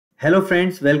Hello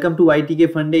friends, welcome to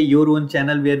ITK Funde, your own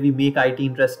channel where we make IT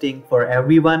interesting for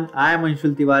everyone. I am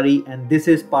Anshul Tiwari and this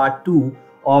is part 2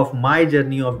 of my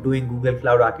journey of doing Google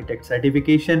Cloud Architect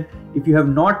certification. If you have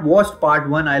not watched part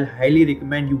 1, I'll highly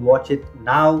recommend you watch it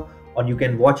now, or you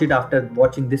can watch it after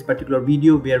watching this particular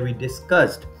video where we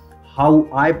discussed how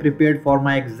I prepared for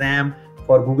my exam,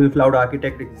 for Google Cloud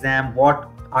Architect exam,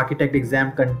 what Architect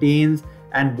exam contains,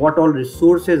 and what all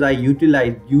resources I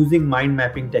utilized using mind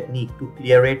mapping technique to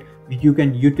clear it, which you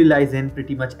can utilize in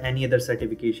pretty much any other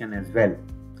certification as well.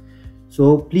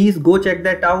 So please go check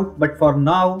that out. But for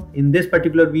now, in this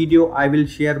particular video, I will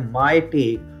share my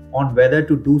take on whether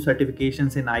to do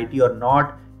certifications in IT or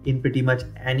not in pretty much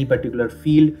any particular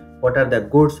field. What are the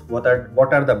goods, what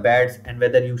are the bads, and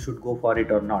whether you should go for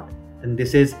it or not. And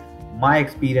this is my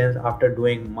experience after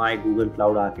doing my Google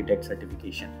Cloud Architect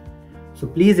certification. So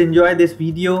please enjoy this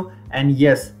video, and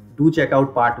yes, do check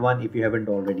out part 1 if you haven't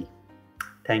already.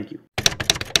 Thank you.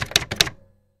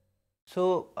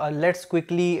 So let's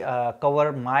quickly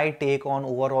cover my take on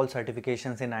overall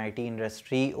certifications in IT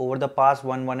industry. Over the past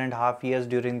one and a half years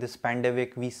during this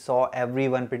pandemic, we saw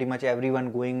pretty much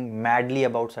everyone going madly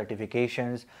about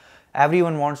certifications.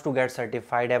 Everyone wants to get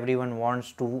certified. Everyone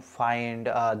wants to find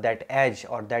that edge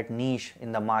or that niche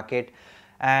in the market.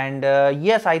 And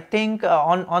yes, I think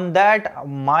on that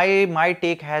my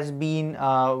take has been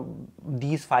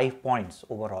these 5 points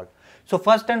overall. So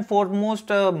first and foremost,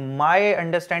 my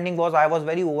understanding was I was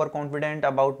very overconfident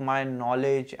about my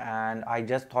knowledge and I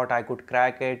just thought I could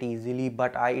crack it easily,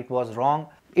 but it was wrong.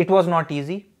 It was not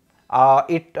easy.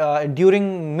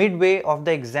 During midway of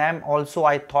the exam also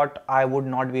I thought I would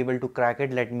not be able to crack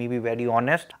it. Let me be very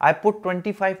honest. I put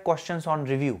 25 questions on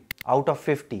review out of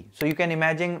 50. So you can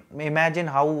imagine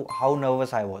how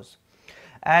nervous I was.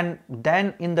 And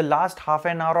then in the last half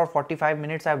an hour or 45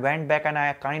 minutes, I went back and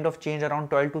I kind of changed around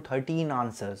 12 to 13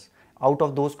 answers out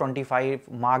of those 25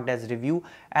 marked as review,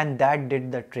 and that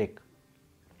did the trick.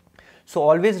 So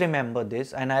always remember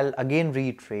this, and I'll again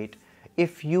reiterate,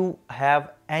 if you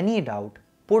have any doubt,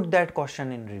 put that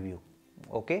question in review,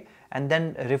 okay, and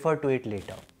then refer to it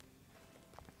later.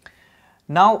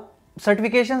 Now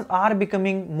certifications are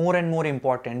becoming more and more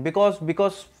important because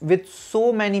with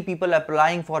so many people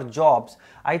applying for jobs,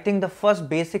 I think the first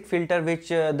basic filter which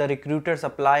the recruiters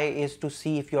apply is to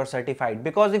see if you are certified,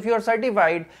 because if you are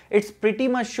certified, it's pretty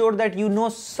much sure that you know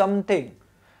something.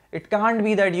 It can't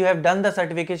be that you have done the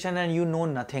certification and you know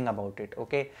nothing about it,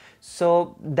 okay?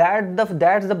 So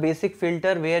that's the basic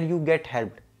filter where you get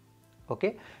helped.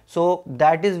 Okay, so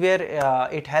that is where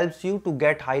it helps you to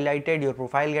get highlighted, your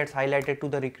profile gets highlighted to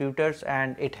the recruiters,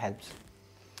 and it helps.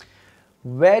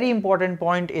 Very important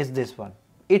point is this one.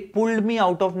 It pulled me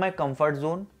out of my comfort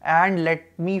zone and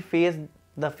let me face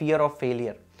the fear of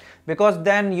failure, because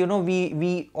then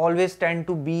we always tend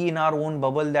to be in our own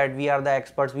bubble that we are the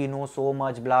experts, we know so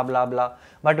much, blah blah blah.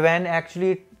 But when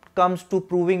actually it comes to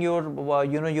proving your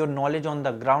your knowledge on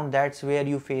the ground, that's where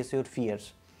you face your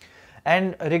fears.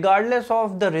 And regardless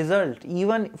of the result,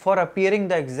 even for appearing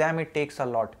the exam, it takes a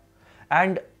lot,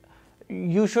 and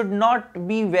you should not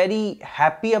be very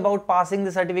happy about passing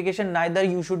the certification, neither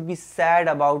you should be sad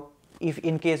about if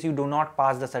in case you do not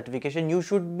pass the certification. You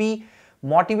should be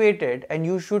motivated and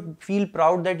you should feel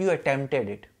proud that you attempted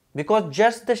it, because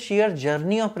just the sheer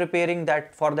journey of preparing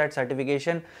for that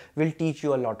certification will teach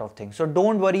you a lot of things. So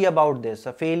don't worry about this.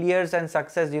 Failures and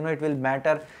success, it will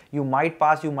matter. You might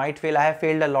pass, you might fail. I have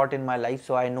failed a lot in my life,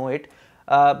 so I know it.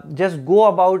 Just go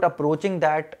about approaching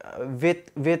that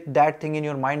with that thing in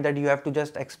your mind that you have to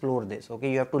just explore this, okay?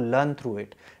 You have to learn through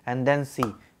it and then see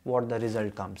what the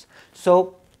result comes.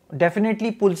 So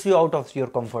definitely pulls you out of your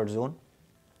comfort zone.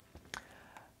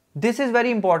 This is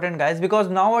very important, guys, because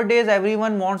nowadays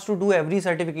everyone wants to do every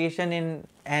certification in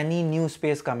any new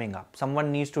space coming up. Someone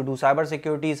needs to do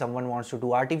cybersecurity, someone wants to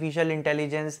do artificial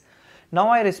intelligence. Now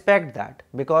I respect that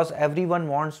because everyone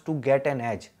wants to get an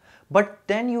edge. But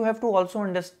then you have to also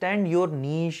understand your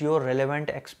niche, your relevant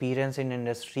experience in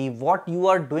industry, what you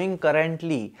are doing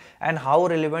currently, and how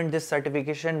relevant this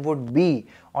certification would be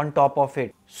on top of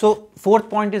it. So fourth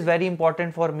point is very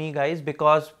important for me, guys,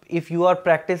 because if you are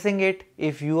practicing it,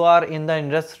 if you are in the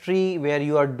industry where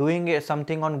you are doing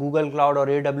something on Google Cloud or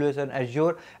AWS and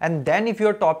Azure, and then if you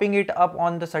are topping it up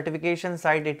on the certification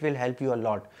side, it will help you a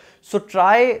lot. So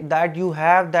try that you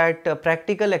have that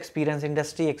practical experience,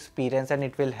 industry experience, and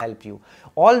it will help you.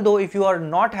 Although if you are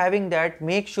not having that,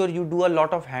 make sure you do a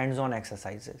lot of hands-on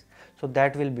exercises. So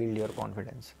that will build your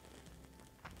confidence.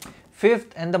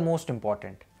 Fifth and the most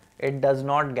important, it does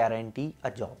not guarantee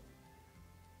a job.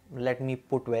 Let me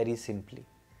put very simply.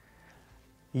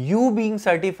 You being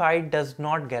certified does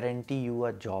not guarantee you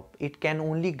a job. It can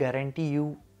only guarantee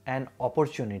you an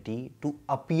opportunity to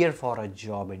appear for a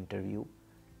job interview.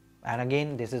 And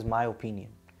again, this is my opinion.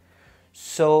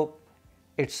 So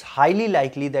it's highly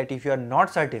likely that if you are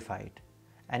not certified,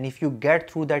 and if you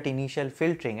get through that initial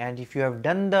filtering, and if you have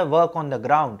done the work on the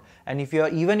ground, and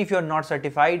even if you are not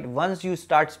certified, once you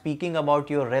start speaking about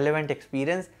your relevant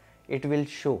experience, it will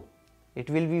show. It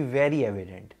will be very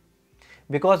evident.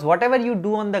 Because whatever you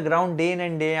do on the ground day in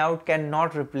and day out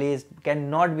cannot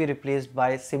be replaced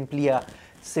by simply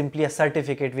a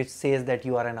certificate which says that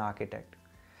you are an architect.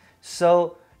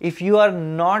 So if you are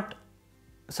not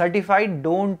certified,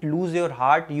 don't lose your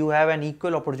heart. You have an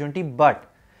equal opportunity, but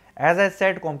as I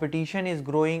said, competition is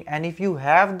growing, and if you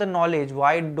have the knowledge,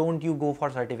 why don't you go for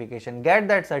certification? Get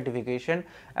that certification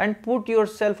and put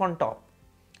yourself on top.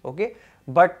 Okay,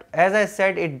 but as I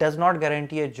said, it does not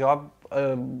guarantee a job.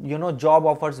 Job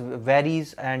offers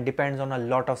varies and depends on a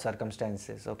lot of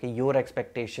circumstances. Okay, your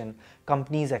expectation,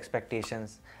 company's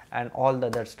expectations, and all the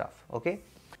other stuff. Okay,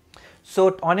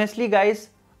 so honestly guys,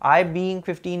 I being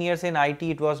 15 years in IT,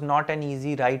 it was not an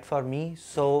easy ride for me.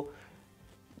 So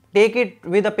take it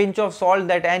with a pinch of salt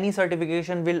that any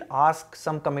certification will ask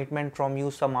some commitment from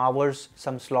you, some hours,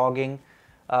 some slogging,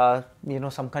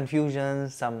 some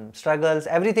confusions, some struggles,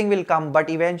 everything will come. But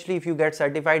eventually if you get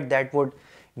certified, that would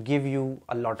give you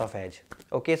a lot of edge.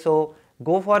 Okay, so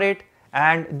go for it.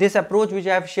 And this approach which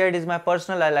I have shared is my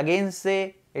personal. I'll again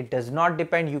say it does not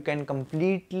depend. You can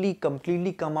completely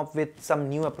come up with some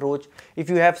new approach. If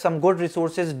you have some good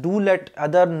resources, do let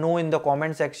other know in the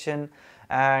comment section.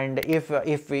 And if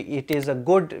it is a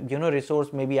good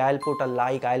resource, maybe I'll put a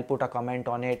like, I'll put a comment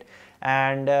on it.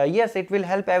 And yes, it will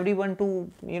help everyone to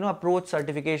approach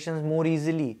certifications more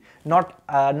easily. Not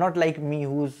like me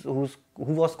who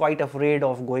was quite afraid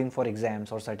of going for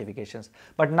exams or certifications.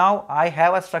 But now I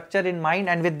have a structure in mind,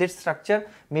 and with this structure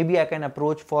maybe I can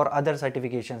approach for other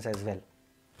certifications as well.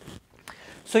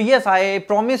 So yes, I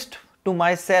promised to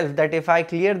myself that if I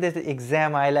clear this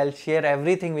exam, I'll share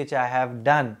everything which I have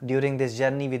done during this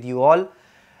journey with you all.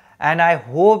 And I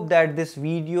hope that this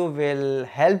video will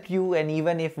help you, and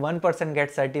even if one person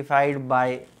gets certified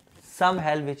by some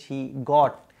help which he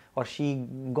got or she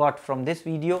got from this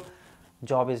video,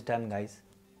 job is done guys,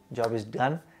 job is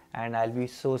done, and I'll be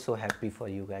so happy for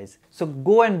you guys. So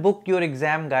go and book your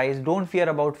exam guys, don't fear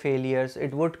about failures,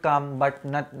 it would come, but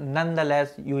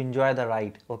nonetheless you enjoy the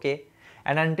ride. Okay,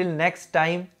 and until next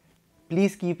time,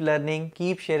 please keep learning,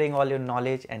 keep sharing all your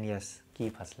knowledge, and yes,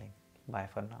 keep hustling. Bye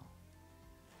for now.